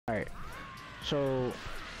So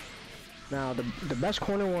now the best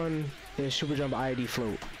corner one is Super Jump IID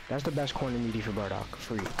Float. That's the best corner meaty for Bardock,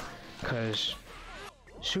 free. Cause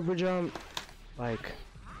Super Jump, like,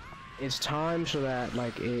 it's timed so that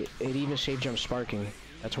like it even safe jumps sparking.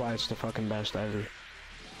 That's why it's the fucking best ever.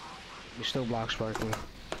 You still block sparking.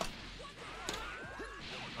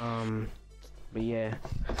 But yeah,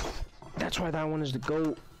 that's why that one is the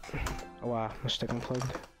GOAT. Oh wow, my stick unplugged.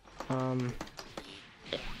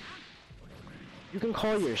 You can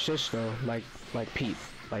call your assist though, like Pete.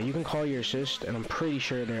 Like you can call your assist, and I'm pretty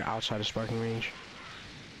sure they're outside of sparking range.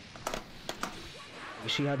 You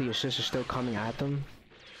see how the assist is still coming at them?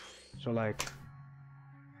 So like,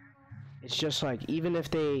 it's just like even if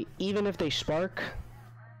they spark,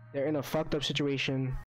 they're in a fucked up situation.